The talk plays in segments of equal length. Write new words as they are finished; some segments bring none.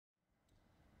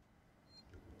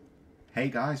Hey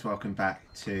guys, welcome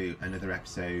back to another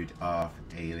episode of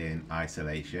Alien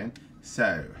Isolation.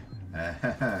 So,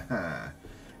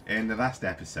 in the last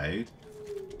episode,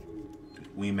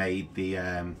 we made the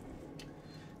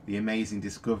amazing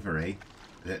discovery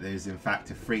that there's in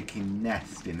fact a freaking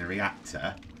nest in the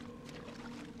reactor.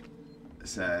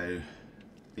 So,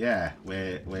 yeah,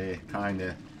 we're kind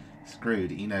of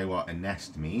screwed. You know what a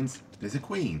nest means? There's a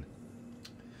queen,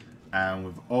 and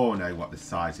we all know what the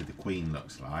size of the queen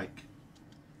looks like.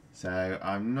 So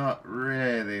I'm not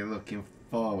really looking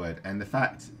forward, and the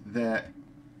fact that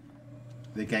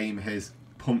the game has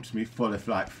pumped me full of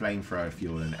like flamethrower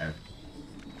fuel and everything.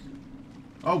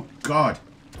 Oh God!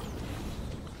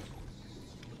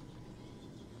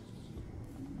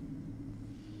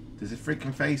 There's a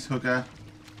freaking face hugger.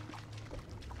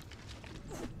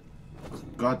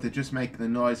 God, they're just making the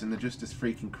noise and they're just as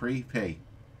freaking creepy.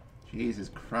 Jesus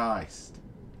Christ.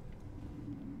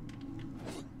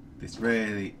 This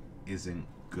really isn't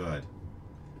good.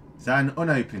 Is that an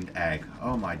unopened egg?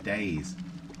 Oh my days.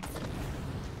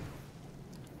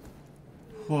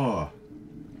 Whoa.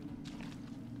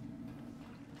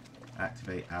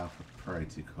 Activate Alpha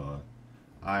Protocol.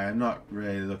 I am not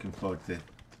really looking forward to this.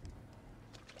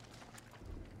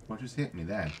 What just hit me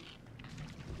then?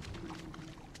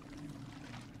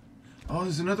 Oh,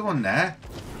 there's another one there.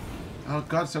 Oh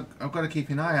God, so I've got to keep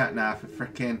an eye out now for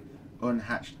frickin'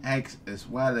 unhatched eggs as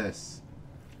well as...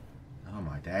 Oh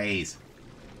my days.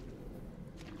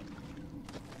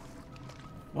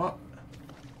 What?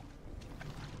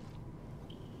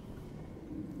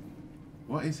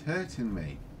 What is hurting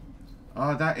me?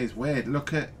 Oh, that is weird.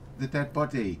 Look at the dead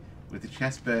body with the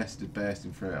chest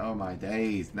bursting through it. Oh my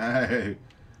days. No.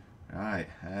 Right.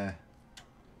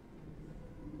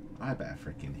 I better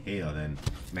freaking heal and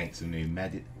make some new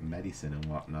medicine and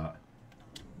whatnot.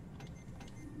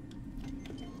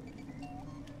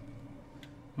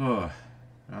 Oh,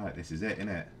 right, this is it, isn't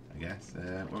it? I guess. What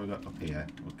have we got up here?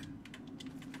 We'll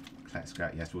collect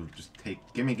scrap. Yes, we'll just take.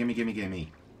 Gimme, gimme, gimme,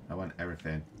 gimme. I want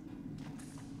everything.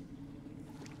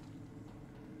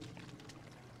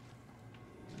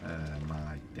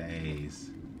 My days.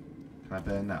 Can I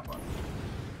burn that one?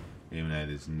 Even though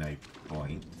there's no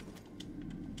point.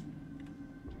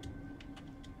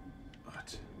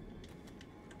 What?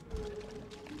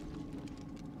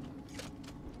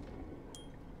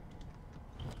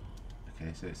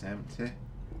 Okay, so it's empty.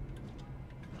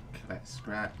 Collect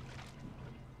scrap.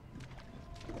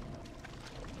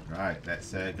 Right,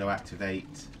 let's go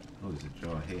activate. Oh, there's a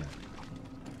drawer here.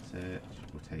 Search.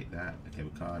 We'll take that. Okay, we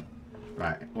can't.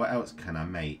 Right, what else can I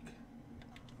make?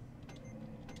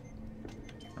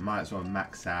 I might as well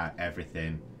max out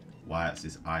everything whilst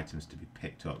there's items to be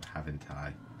picked up, haven't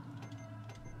I?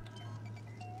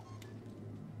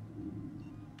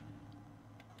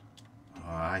 Oh,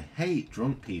 I hate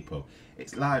drunk people.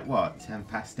 It's like, what, 10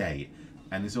 past 8?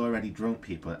 And there's already drunk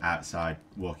people outside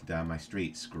walking down my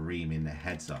street screaming their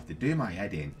heads off. They do my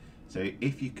head in. So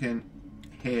if you can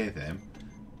hear them,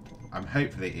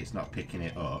 hopefully it's not picking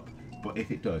it up. But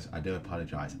if it does, I do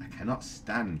apologise. I cannot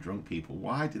stand drunk people.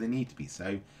 Why do they need to be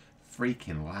so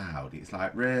freaking loud? It's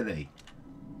like, really?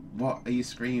 What are you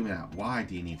screaming at? Why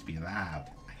do you need to be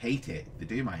loud? I hate it. They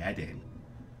do my head in.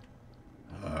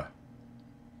 Ugh.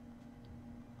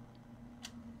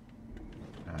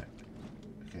 Right.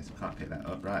 Okay, so I can't pick that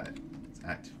up. Right. It's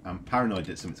active. I'm paranoid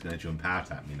that something's going to jump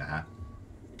out at me now.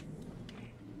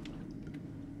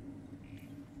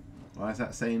 Why is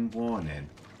that saying warning?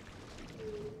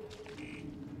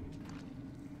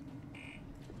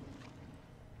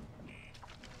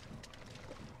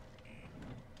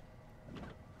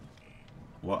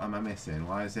 What am I missing?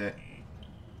 Why is it...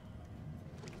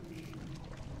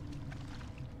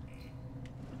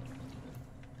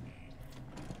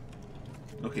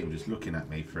 Look at him just looking at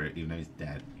me for it, even though he's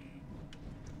dead.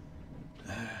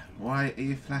 Why are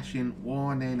you flashing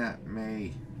warning at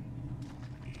me?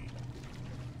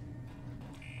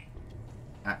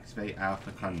 Activate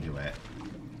Alpha Conduit.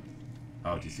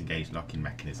 Oh, disengage locking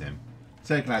mechanism.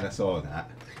 So glad I saw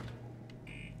that.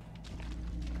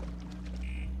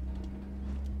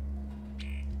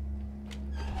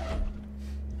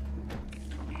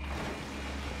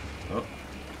 Oh.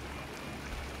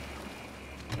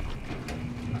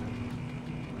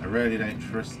 I really don't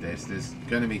trust this. There's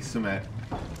going to be some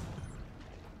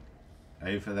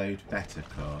overload beta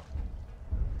core.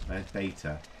 Where's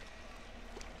beta?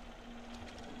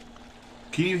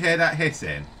 Can you hear that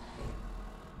hissing?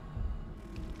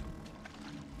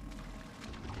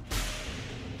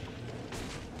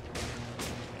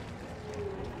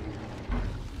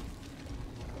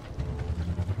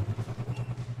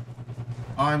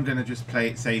 I'm going to just play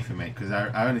it safer, mate, because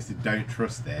I honestly don't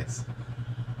trust this.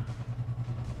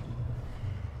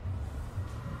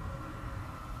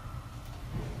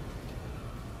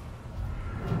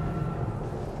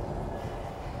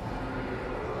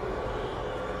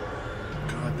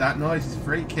 God, that noise is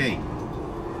freaky.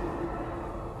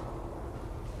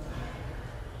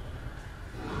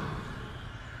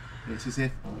 It's as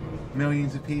if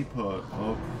millions of people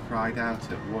all cried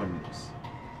out at once.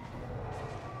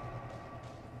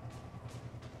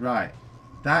 Right,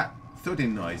 that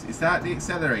thudding noise, is that the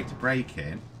accelerator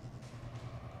braking?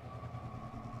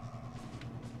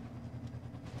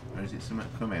 Or is it something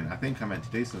coming? I think I meant to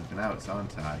do something else,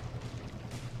 aren't I?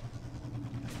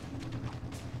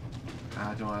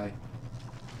 How do I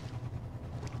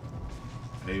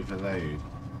overload?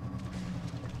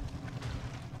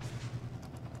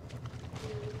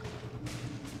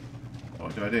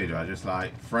 What do I do? Do I just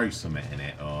like throw something in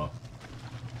it, or?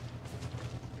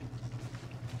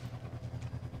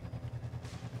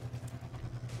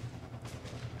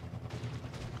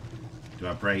 Do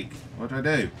I brake? What do I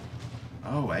do?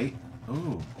 Oh, wait.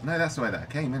 Oh, no, that's the way that I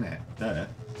came, isn't it? Duh.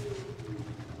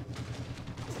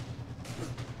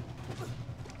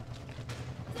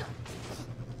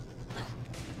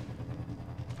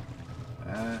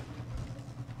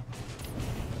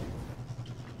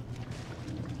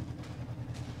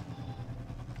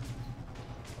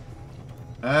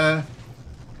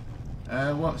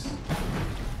 What's...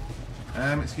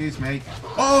 excuse me.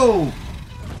 Oh!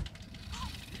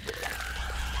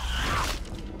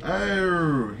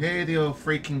 Oh, here they all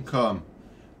freaking come.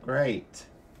 Great.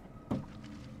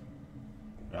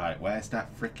 Right, where's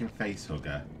that freaking face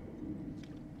hugger?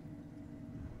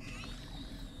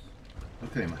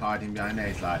 Look at him hiding behind there.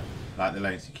 He's like the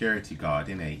lone security guard,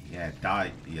 isn't he? Yeah,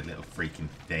 die, you little freaking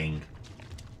thing.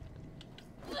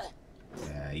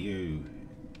 Yeah, you.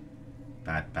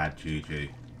 Bad juju.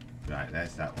 Right,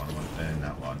 there's that one. I want to burn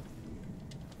that one.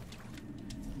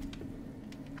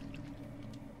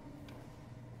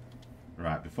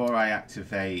 Right, before I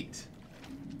activate...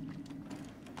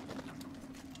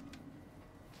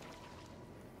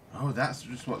 Oh, that's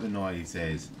just what the noise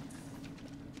is.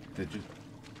 They're just...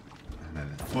 I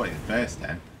thought it was first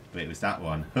then, but it was that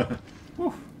one.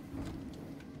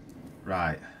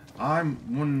 Right,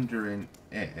 I'm wondering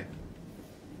if...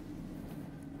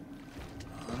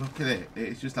 Oh, look at it,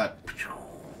 it's just like...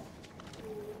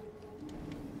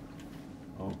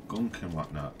 Oh, gunk and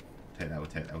whatnot. Take that, we'll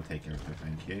take everything,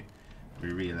 thank you.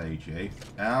 We reload you.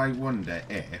 I wonder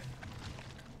if...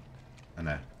 I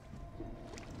know.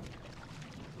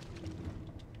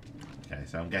 Okay,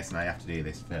 so I'm guessing I have to do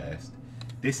this first.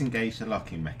 Disengage the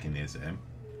locking mechanism.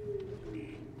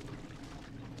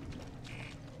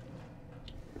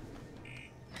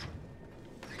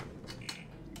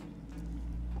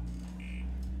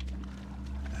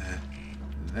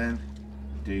 Then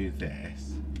do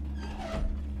this.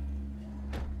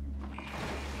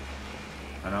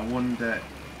 And I wonder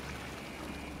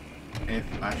if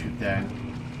I should then...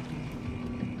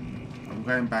 I'm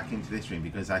going back into this room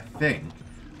because I think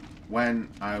when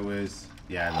I was...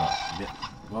 Yeah, look.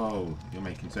 Whoa, you're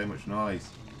making so much noise.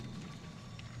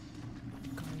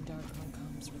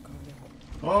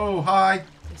 Oh, hi!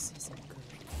 This isn't good.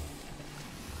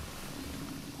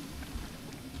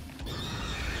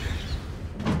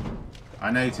 I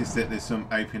noticed that there's some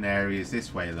open areas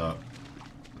this way, look.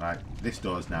 Right, this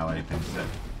door's now open, so...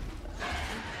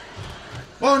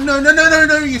 Oh, no,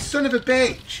 you son of a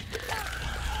bitch!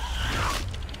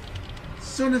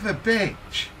 Son of a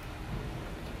bitch!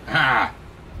 Ah!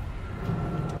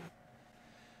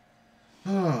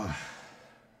 Oh.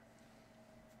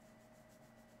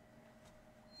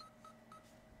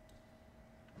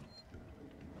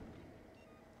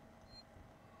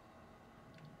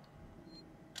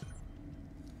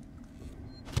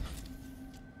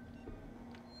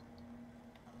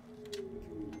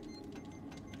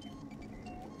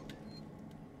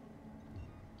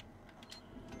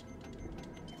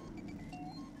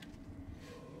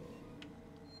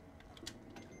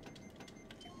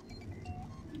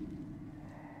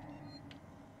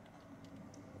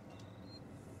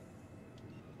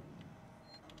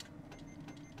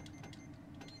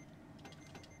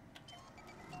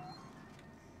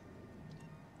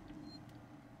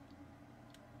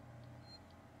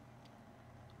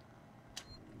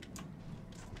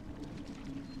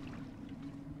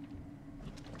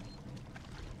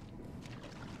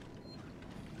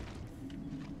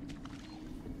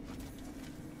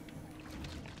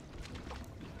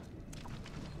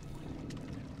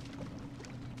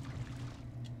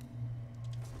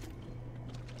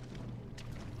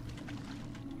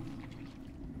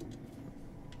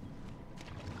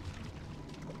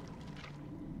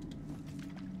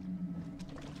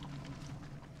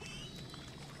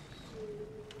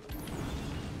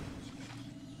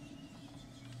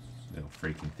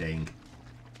 freaking thing.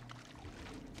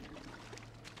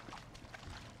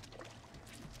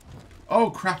 Oh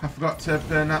crap, I forgot to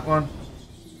burn that one.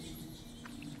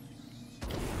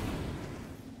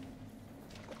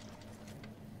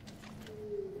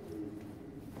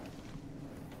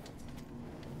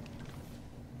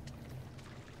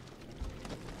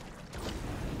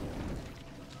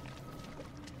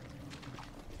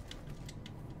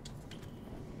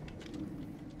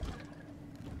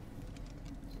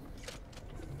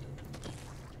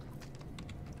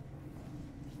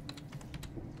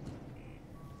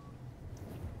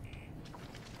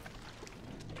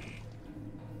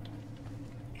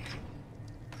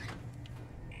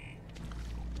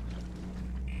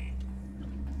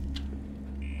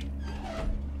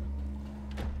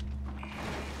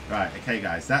 Right, okay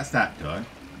guys, that's that done.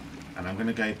 And I'm going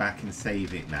to go back and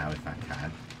save it now if I can.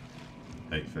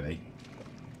 Hopefully.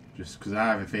 Just because I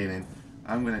have a feeling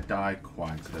I'm going to die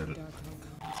quite a little.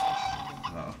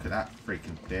 Oh, look at that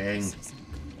freaking thing.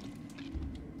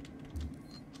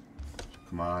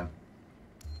 Come on.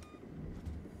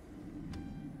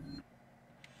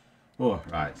 Oh,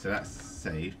 right, so that's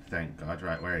saved, thank God.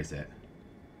 Right, where is it?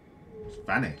 It's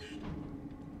vanished.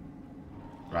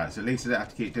 Right, so at least I don't have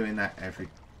to keep doing that every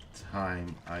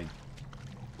time I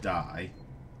die.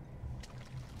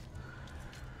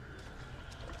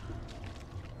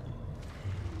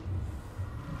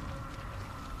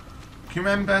 Do you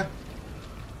remember?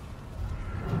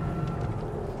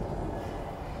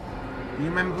 Do you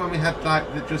remember when we had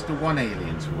like just the one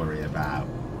alien to worry about?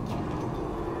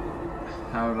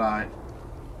 How like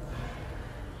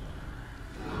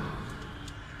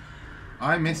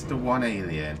I missed the one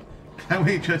alien. Can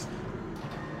we just?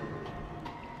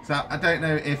 So I don't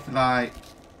know if like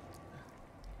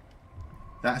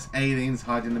that's aliens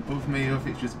hiding above me or if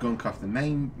it's just gunk off the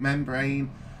main membrane.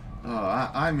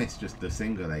 Oh, I miss just the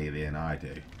single alien, I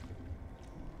do.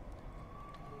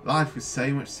 Life was so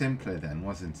much simpler then,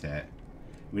 wasn't it?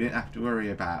 We didn't have to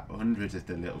worry about hundreds of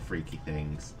the little freaky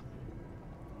things.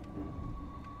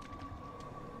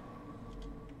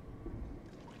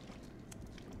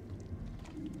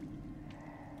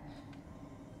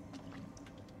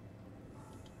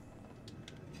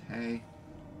 Okay.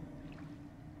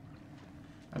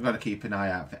 I've got to keep an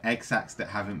eye out for egg sacs that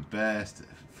haven't burst.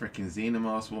 Frickin'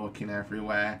 Xenomorphs walking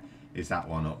everywhere. Is that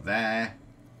one up there?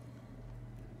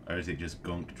 Or is it just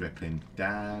gunk dripping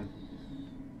down?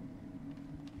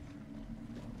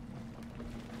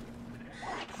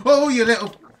 Oh, you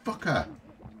little fucker!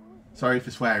 Sorry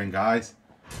for swearing, guys.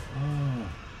 Oh.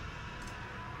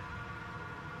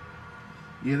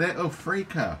 You little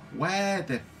freaker. Where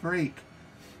the freak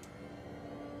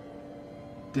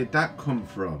did that come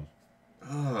from?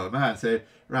 Oh, man. So,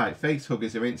 right. Face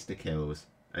huggers are insta-kills.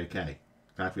 Okay.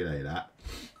 Glad we know that.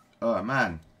 Oh,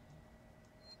 man.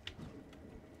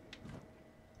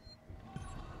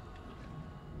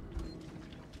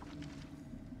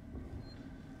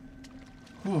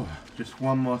 Whew, just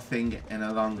one more thing in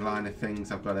a long line of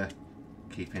things I've got to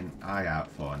keep an eye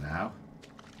out for now.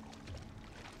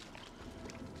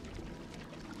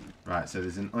 Right, so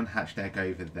there's an unhatched egg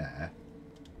over there.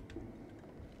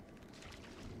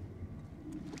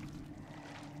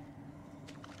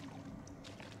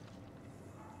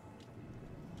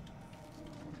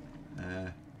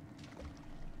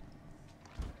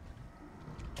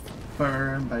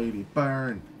 Burn, baby,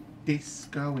 burn.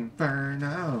 Disco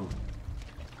Inferno.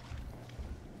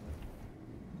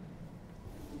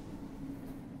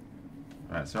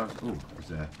 Right, so I've... Ooh,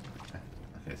 there's a...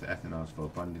 Okay, so ethanol's for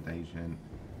bonded agent.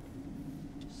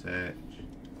 Search.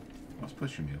 What's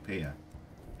pushing me up here?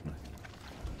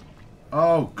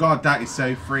 Oh, God, that is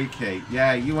so freaky.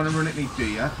 Yeah, you want to run at me, do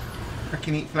you?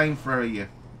 Frickin' eat flamethrower, you.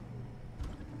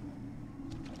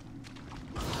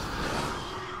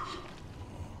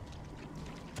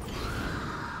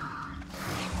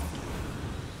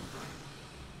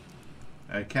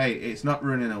 Okay, it's not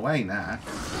running away now.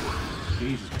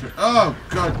 Jesus Christ. Oh,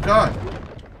 God, God.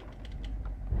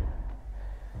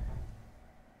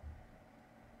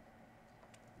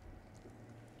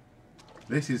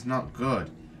 This is not good.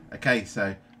 Okay,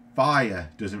 so fire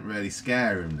doesn't really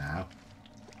scare him now.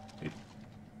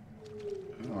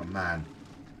 Oh, man.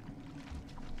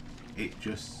 It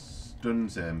just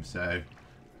stuns him, so...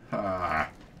 Ah,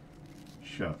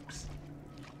 shucks.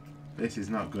 This is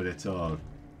not good at all.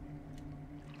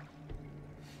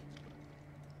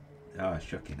 Oh,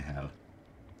 shucking hell.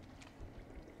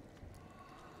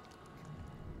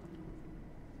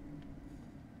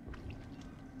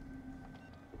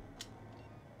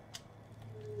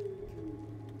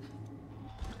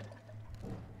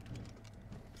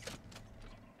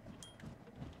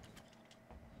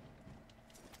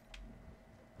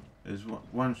 There's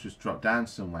one's just dropped down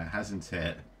somewhere, hasn't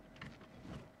it?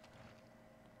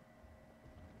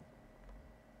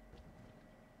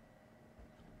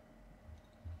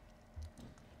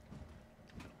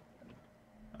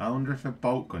 I wonder if a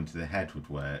bolt gun to the head would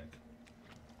work.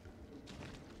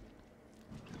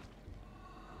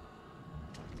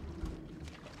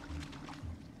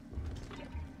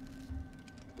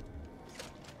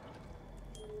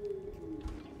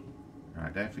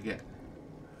 Right, don't forget.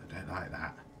 I don't like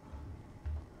that.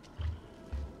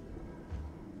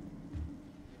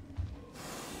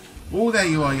 Oh, there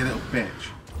you are, you little bitch.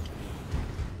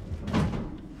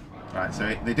 Right,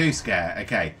 so they do scare.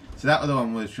 Okay, so that other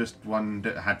one was just one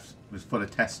that was full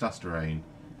of testosterone.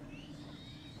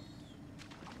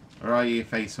 Where are you,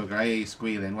 facehugger? I hear you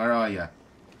squealing. Where are you?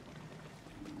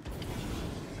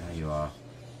 There you are.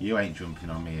 You ain't jumping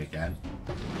on me again.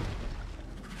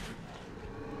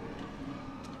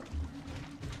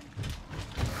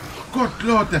 Good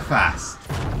Lord, they're fast.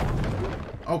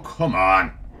 Oh, come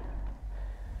on.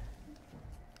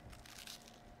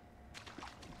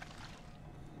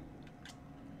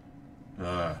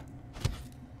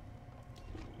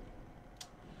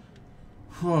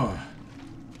 Whew.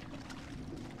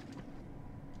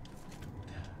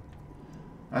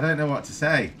 I don't know what to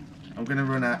say. I'm going to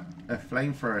run out of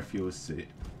flamethrower fuel soon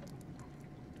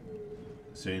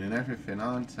and everything,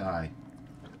 aren't I?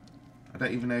 I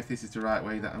don't even know if this is the right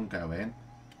way that I'm going.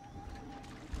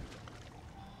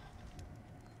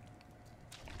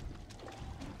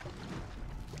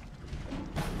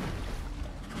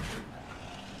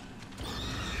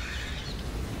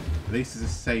 At least there's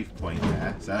a save point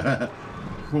there. So,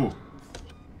 whew.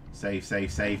 Save,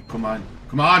 save, save. Come on.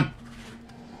 Come on!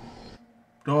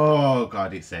 Oh,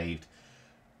 God, it saved.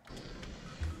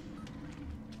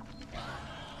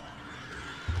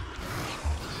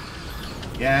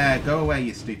 Yeah, go away,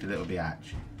 you stupid little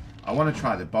biatch. I want to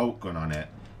try the bolt gun on it.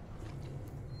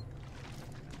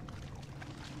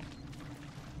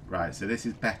 Right, so this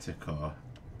is better core.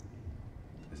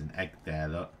 There's an egg there,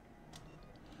 look.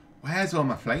 Where's all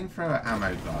my flamethrower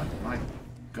ammo gone? My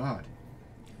God.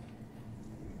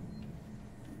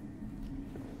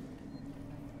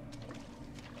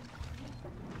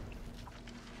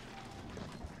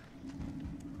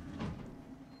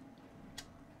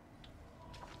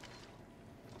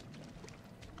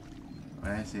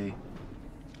 Where is he?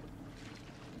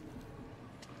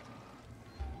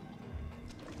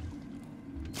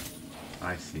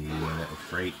 I see you, little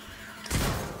freak.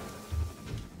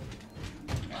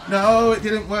 No, it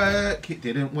didn't work. It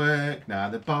didn't work. Now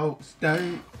the bolts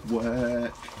don't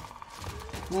work.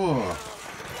 Whoa.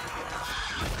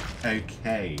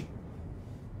 Okay.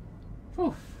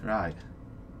 Whew, right.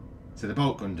 So the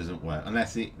bolt gun doesn't work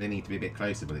unless they need to be a bit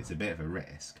closer, but it's a bit of a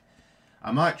risk.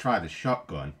 I might try the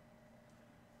shotgun.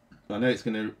 I know it's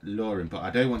going to lure him, but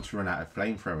I don't want to run out of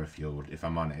flamethrower fuel, if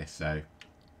I'm honest, so...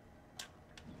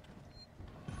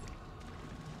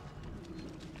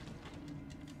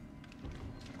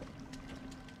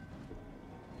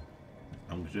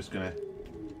 I'm just going to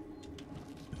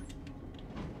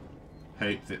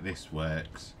hope that this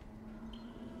works.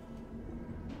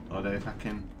 Although if I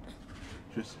can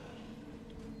just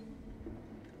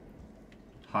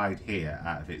hide here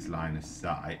out of its line of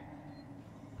sight,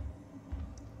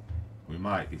 we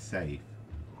might be safe.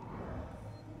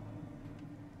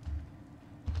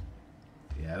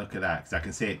 Yeah, look at that, because I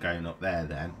can see it going up there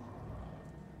then.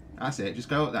 That's it, just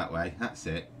go up that way, that's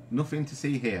it. Nothing to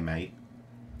see here, mate.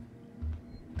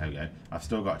 There we go. I've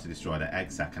still got to destroy that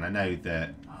egg sac, and I know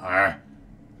that...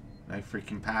 no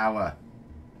freaking power.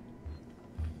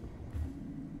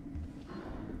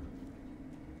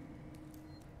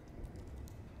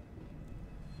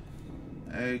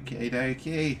 Okie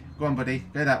dokie. Go on, buddy.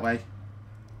 Go that way.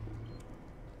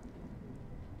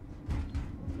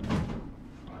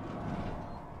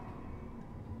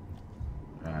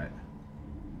 Right.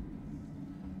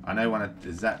 I know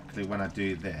exactly when I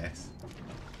do this.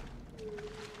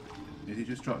 Did he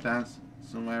just drop down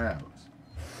somewhere else?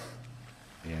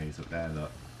 Yeah, he's up there,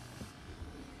 look.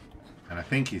 And I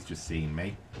think he's just seen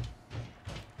me.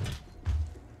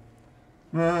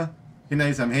 He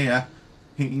knows I'm here.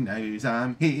 He knows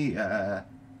I'm here.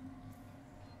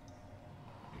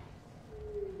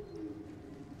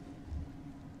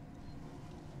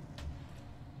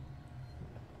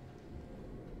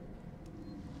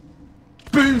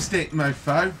 Boomstick,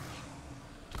 mofo.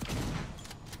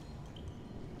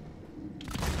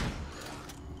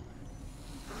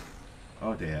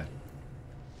 Oh dear.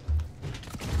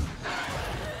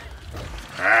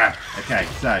 Okay,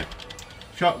 so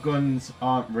shotguns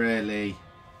aren't really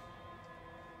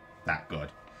that good.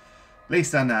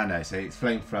 least I now know. So it's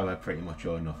flamethrower pretty much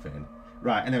or nothing.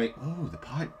 Right, anyway, oh, the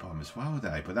pipe bomb as well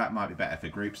though, but that might be better for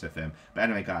groups of them. But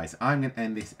anyway, guys, I'm going to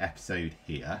end this episode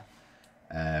here.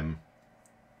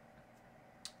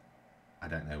 I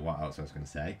don't know what else I was going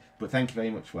to say, but thank you very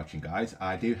much for watching, guys.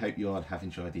 I do hope you all have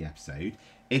enjoyed the episode.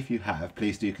 If you have,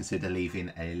 please do consider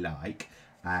leaving a like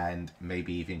and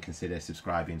maybe even consider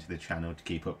subscribing to the channel to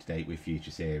keep up to date with future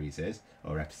series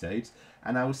or episodes.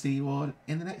 And I will see you all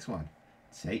in the next one.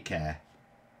 Take care.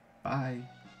 Bye.